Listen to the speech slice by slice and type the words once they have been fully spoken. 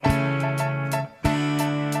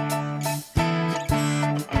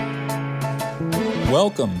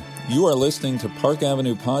Welcome. You are listening to Park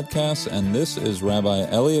Avenue Podcasts, and this is Rabbi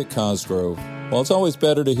Elliot Cosgrove. While it's always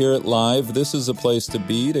better to hear it live, this is a place to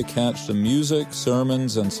be to catch the music,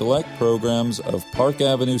 sermons, and select programs of Park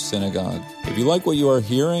Avenue Synagogue. If you like what you are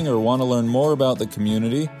hearing or want to learn more about the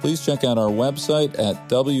community, please check out our website at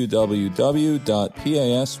www.pasyn.org.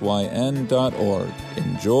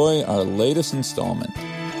 Enjoy our latest installment.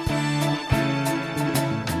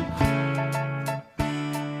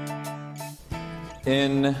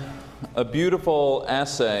 In a beautiful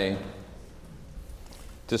essay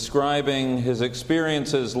describing his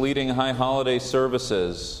experiences leading high holiday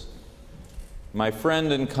services, my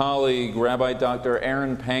friend and colleague, Rabbi Dr.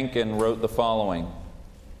 Aaron Pankin, wrote the following.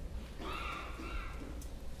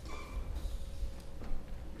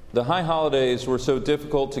 The high holidays were so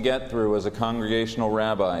difficult to get through as a congregational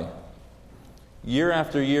rabbi. Year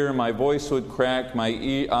after year, my voice would crack,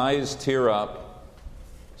 my eyes tear up.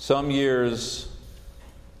 Some years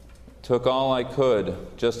took all I could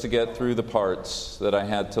just to get through the parts that I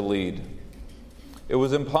had to lead. It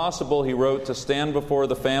was impossible, he wrote, to stand before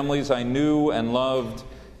the families I knew and loved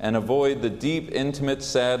and avoid the deep, intimate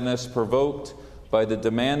sadness provoked by the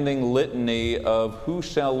demanding litany of who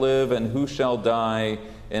shall live and who shall die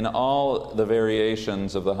in all the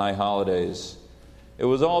variations of the high holidays. It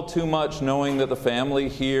was all too much knowing that the family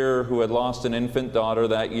here who had lost an infant daughter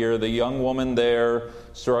that year, the young woman there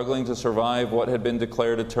struggling to survive what had been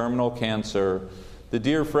declared a terminal cancer, the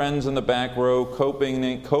dear friends in the back row coping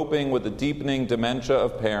with the deepening dementia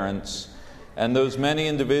of parents, and those many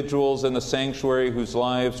individuals in the sanctuary whose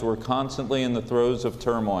lives were constantly in the throes of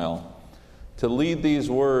turmoil. To lead these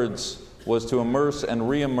words was to immerse and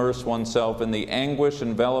re-immerse oneself in the anguish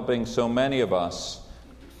enveloping so many of us,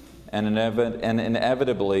 and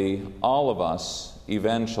inevitably all of us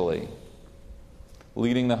eventually.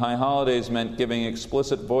 Leading the high holidays meant giving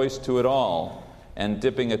explicit voice to it all and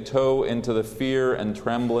dipping a toe into the fear and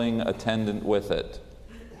trembling attendant with it.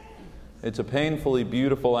 It's a painfully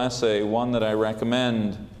beautiful essay, one that I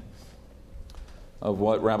recommend, of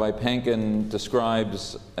what Rabbi Pankin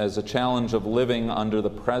describes as a challenge of living under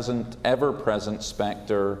the ever-present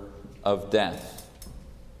specter of death.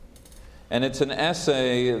 And it's an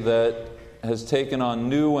essay that has taken on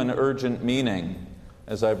new and urgent meaning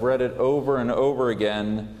as I've read it over and over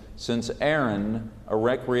again since Aaron, a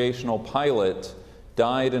recreational pilot,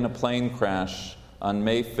 died in a plane crash on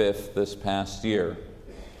May 5th this past year.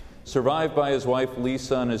 Survived by his wife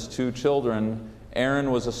Lisa and his two children,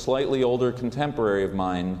 Aaron was a slightly older contemporary of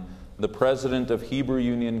mine, the president of Hebrew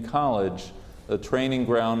Union College, the training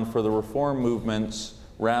ground for the Reform movement's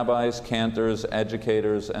rabbis, cantors,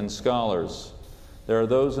 educators, and scholars. There are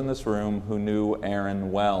those in this room who knew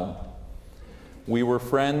Aaron well. We were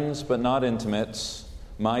friends, but not intimates.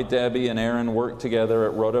 My Debbie and Aaron worked together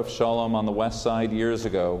at Rodef Shalom on the West Side years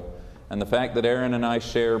ago, and the fact that Aaron and I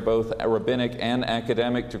share both rabbinic and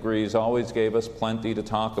academic degrees always gave us plenty to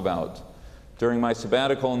talk about. During my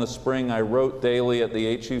sabbatical in the spring, I wrote daily at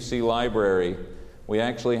the HUC library. We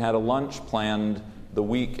actually had a lunch planned the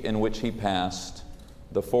week in which he passed.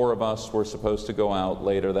 The four of us were supposed to go out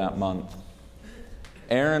later that month.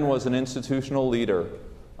 Aaron was an institutional leader,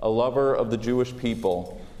 a lover of the Jewish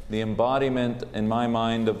people, the embodiment, in my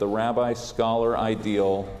mind, of the rabbi-scholar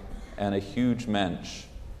ideal, and a huge mensch.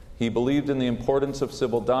 He believed in the importance of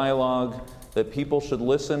civil dialogue, that people should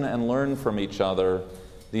listen and learn from each other,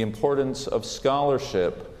 the importance of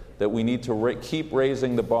scholarship, that we need to keep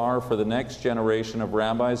raising the bar for the next generation of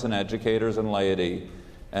rabbis and educators and laity,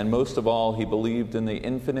 and most of all, he believed in the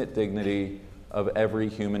infinite dignity of every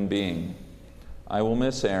human being. I will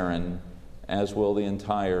miss Aaron, as will the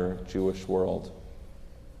entire Jewish world.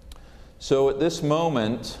 So at this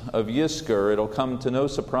moment of Yizkor, it'll come to no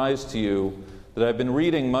surprise to you that I've been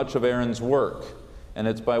reading much of Aaron's work, and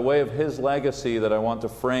it's by way of his legacy that I want to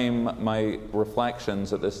frame my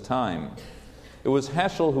reflections at this time. It was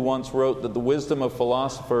Heschel who once wrote that the wisdom of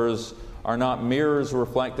philosophers are not mirrors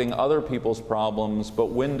reflecting other people's problems,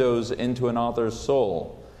 but windows into an author's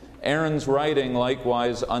soul. Aaron's writing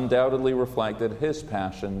likewise undoubtedly reflected his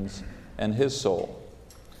passions and his soul.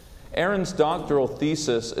 Aaron's doctoral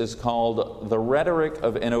thesis is called The Rhetoric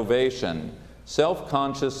of Innovation,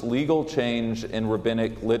 Self-Conscious Legal Change in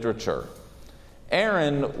Rabbinic Literature.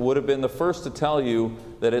 Aaron would have been the first to tell you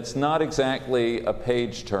that it's not exactly a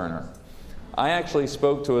page-turner. I actually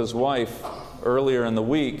spoke to his wife earlier in the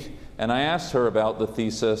week, and I asked her about the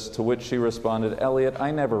thesis, to which she responded, "Elliot, I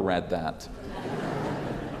never read that."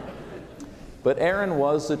 But Aaron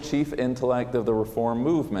was the chief intellect of the Reform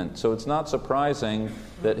movement, so it's not surprising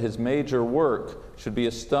that his major work should be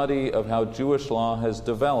a study of how Jewish law has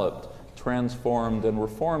developed, transformed, and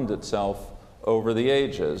reformed itself over the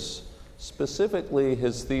ages. Specifically,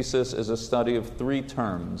 his thesis is a study of three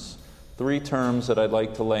terms that I'd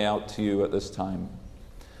like to lay out to you at this time.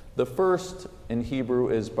 The first in Hebrew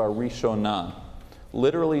is barishonah,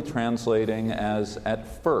 literally translating as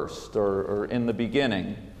at first or in the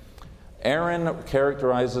beginning. Aaron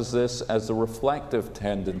characterizes this as the reflective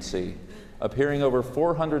tendency. Appearing over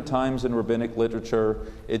 400 times in rabbinic literature,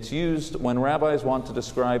 it's used when rabbis want to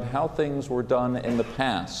describe how things were done in the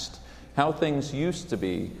past, how things used to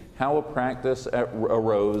be, how a practice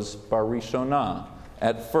arose barishonah,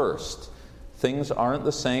 at first. Things aren't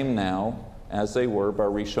the same now as they were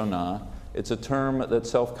barishonah. It's a term that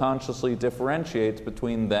self-consciously differentiates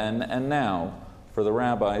between then and now, for the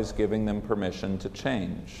rabbis giving them permission to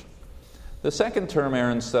change. The second term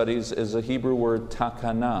Aaron studies is a Hebrew word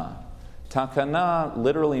takana. Takana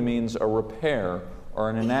literally means a repair or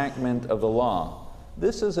an enactment of the law.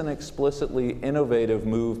 This is an explicitly innovative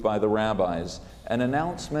move by the rabbis, an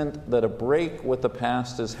announcement that a break with the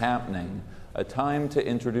past is happening, a time to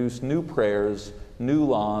introduce new prayers, new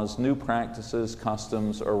laws, new practices,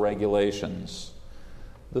 customs, or regulations.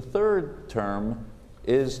 The third term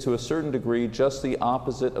is, to a certain degree, just the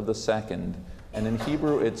opposite of the second, and in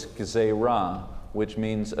Hebrew it's gezerah, which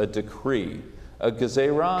means a decree. A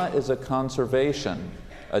gezerah is a conservation,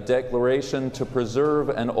 a declaration to preserve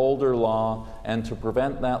an older law and to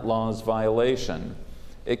prevent that law's violation.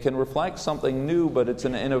 It can reflect something new, but it's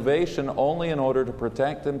an innovation only in order to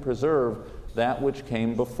protect and preserve that which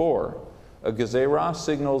came before. A gezerah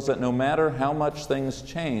signals that no matter how much things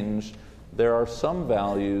change, there are some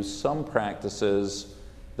values, some practices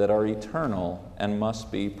that are eternal and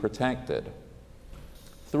must be protected.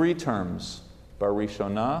 Three terms: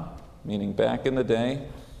 barishonah, meaning back in the day;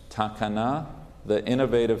 takana, the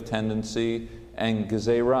innovative tendency; and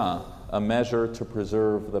gezerah, a measure to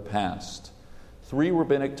preserve the past. Three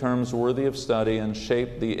rabbinic terms worthy of study and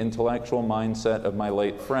shaped the intellectual mindset of my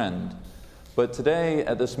late friend. But today,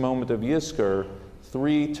 at this moment of Yizkor,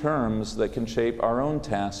 three terms that can shape our own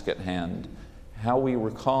task at hand: how we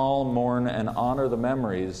recall, mourn, and honor the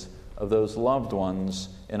memories of those loved ones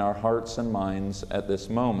in our hearts and minds at this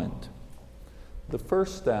moment. The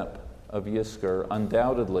first step of Yizkor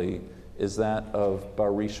undoubtedly is that of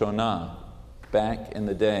barishonah, back in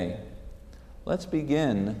the day. Let's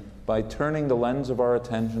begin by turning the lens of our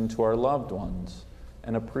attention to our loved ones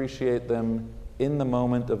and appreciate them in the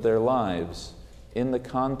moment of their lives, in the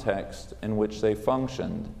context in which they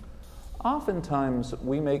functioned. Oftentimes,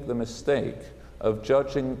 we make the mistake of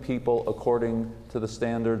judging people according to the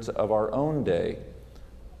standards of our own day,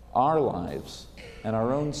 our lives, and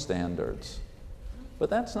our own standards. But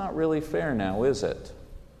that's not really fair now, is it?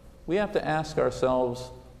 We have to ask ourselves,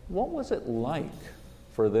 what was it like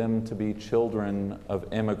for them to be children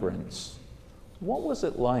of immigrants? What was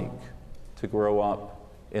it like to grow up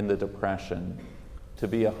in the Depression, to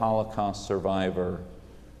be a Holocaust survivor,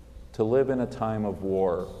 to live in a time of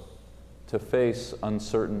war, to face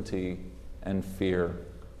uncertainty and fear?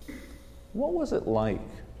 What was it like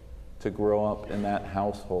to grow up in that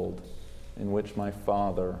household in which my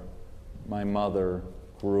father, my mother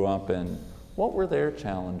grew up in? What were their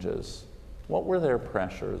challenges? What were their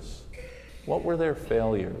pressures? What were their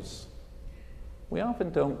failures? We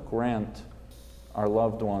often don't grant our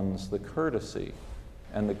loved ones the courtesy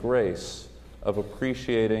and the grace of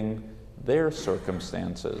appreciating their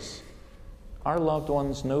circumstances. Our loved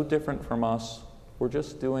ones, no different from us, were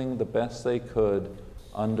just doing the best they could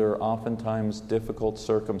under oftentimes difficult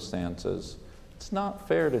circumstances. It's not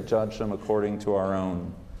fair to judge them according to our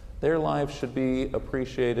own. Their lives should be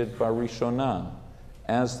appreciated barishonah,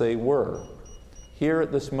 as they were. Here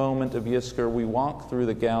at this moment of Yizkor, we walk through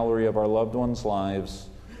the gallery of our loved ones' lives,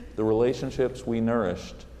 the relationships we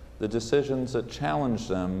nourished, the decisions that challenged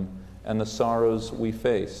them, and the sorrows we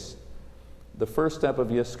face. The first step of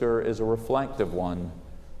Yizkor is a reflective one,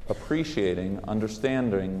 appreciating,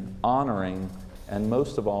 understanding, honoring, and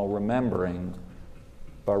most of all, remembering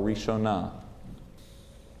barishonah.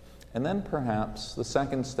 And then perhaps the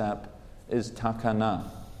second step is takana.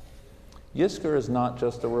 Yizkor is not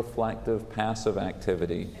just a reflective, passive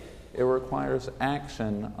activity. It requires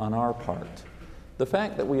action on our part. The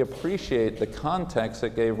fact that we appreciate the context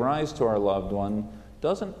that gave rise to our loved one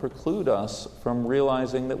doesn't preclude us from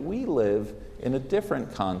realizing that we live in a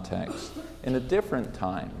different context, in a different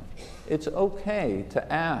time. It's okay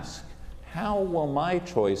to ask, how will my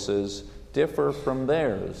choices differ from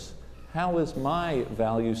theirs? How is my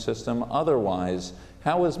value system otherwise?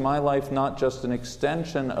 How is my life not just an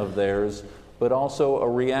extension of theirs, but also a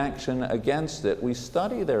reaction against it? We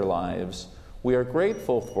study their lives. We are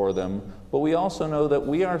grateful for them, but we also know that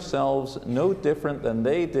we ourselves, no different than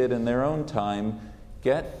they did in their own time,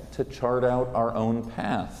 get to chart out our own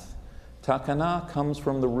path. Takana comes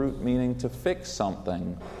from the root meaning to fix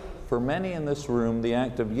something. For many in this room, the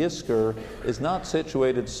act of Yizkor is not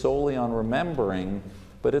situated solely on remembering,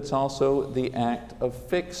 but it's also the act of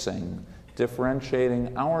fixing,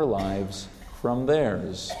 differentiating our lives from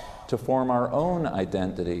theirs to form our own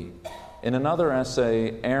identity. In another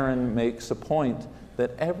essay, Aaron makes a point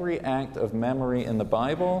that every act of memory in the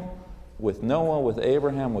Bible, with Noah, with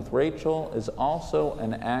Abraham, with Rachel, is also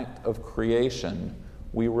an act of creation.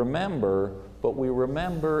 We remember, but we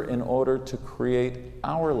remember in order to create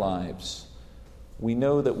our lives. We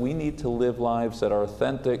know that we need to live lives that are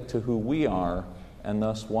authentic to who we are, and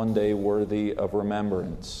thus one day worthy of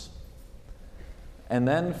remembrance. And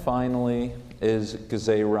then finally is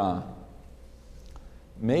Gezerah.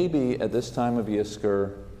 Maybe at this time of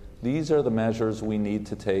Yizkor, these are the measures we need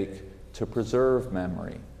to take to preserve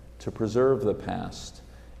memory, to preserve the past.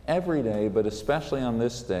 Every day, but especially on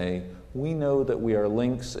this day, we know that we are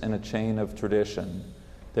links in a chain of tradition.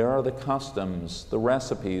 There are the customs, the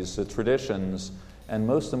recipes, the traditions, and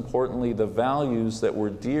most importantly, the values that were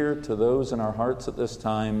dear to those in our hearts at this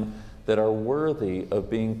time that are worthy of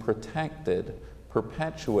being protected,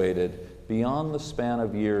 perpetuated beyond the span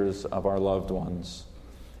of years of our loved ones.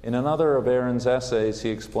 In another of Aaron's essays, he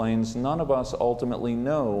explains, none of us ultimately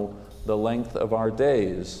know the length of our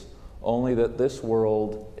days, only that this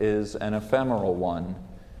world is an ephemeral one.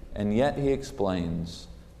 And yet, he explains,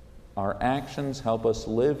 our actions help us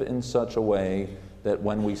live in such a way that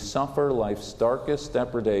when we suffer life's darkest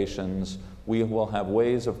depredations, we will have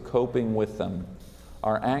ways of coping with them.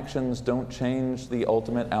 Our actions don't change the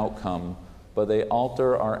ultimate outcome, but they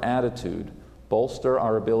alter our attitude, bolster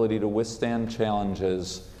our ability to withstand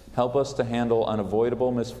challenges, help us to handle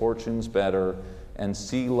unavoidable misfortunes better, and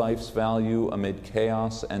see life's value amid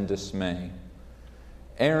chaos and dismay.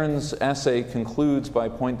 Aaron's essay concludes by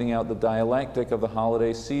pointing out the dialectic of the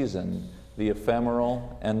holiday season, the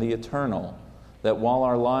ephemeral and the eternal, that while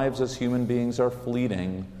our lives as human beings are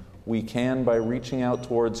fleeting, we can, by reaching out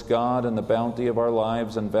towards God and the bounty of our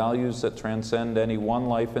lives and values that transcend any one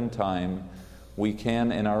life and time, we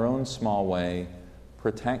can, in our own small way,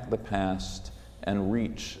 protect the past and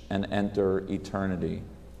reach and enter eternity.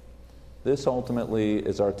 This ultimately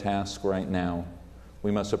is our task right now.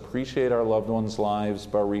 We must appreciate our loved ones' lives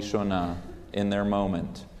bar rishonah, in their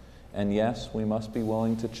moment. And yes, we must be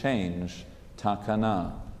willing to change,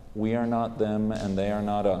 takana. We are not them and they are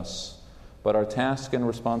not us. But our task and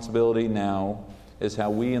responsibility now is how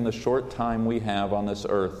we, in the short time we have on this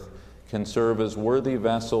earth, can serve as worthy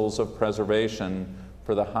vessels of preservation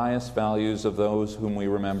for the highest values of those whom we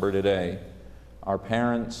remember today. Our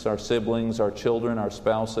parents, our siblings, our children, our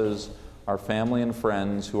spouses, our family and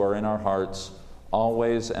friends who are in our hearts,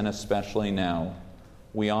 always and especially now.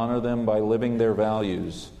 We honor them by living their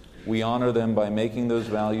values. We honor them by making those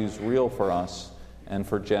values real for us and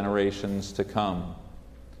for generations to come.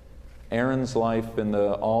 Aaron's life in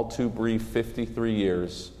the all too brief 53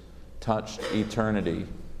 years touched eternity.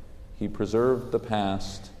 He preserved the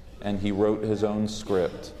past and he wrote his own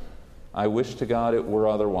script. I wish to God it were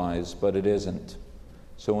otherwise, but it isn't.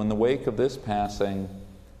 So in the wake of this passing,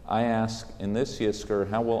 I ask in this Yizkor,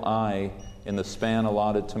 how will I, in the span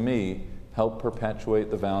allotted to me, help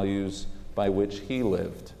perpetuate the values by which he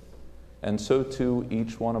lived? And so too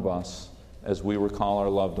each one of us, as we recall our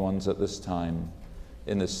loved ones at this time.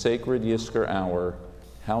 In this sacred Yizkor hour,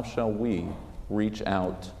 how shall we reach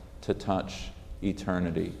out to touch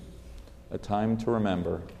eternity? A time to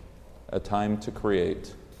remember, a time to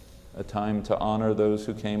create, a time to honor those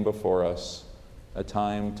who came before us, a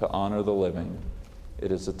time to honor the living.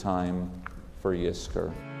 It is a time for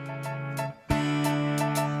Yizkor.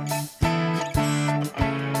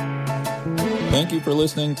 Thank you for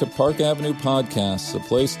listening to Park Avenue Podcasts, a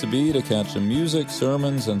place to be to catch the music,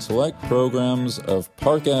 sermons, and select programs of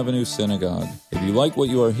Park Avenue Synagogue. If you like what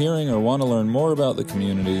you are hearing or want to learn more about the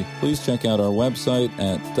community, please check out our website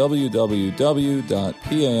at www.pasyn.org.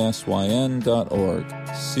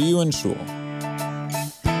 See you in Shul.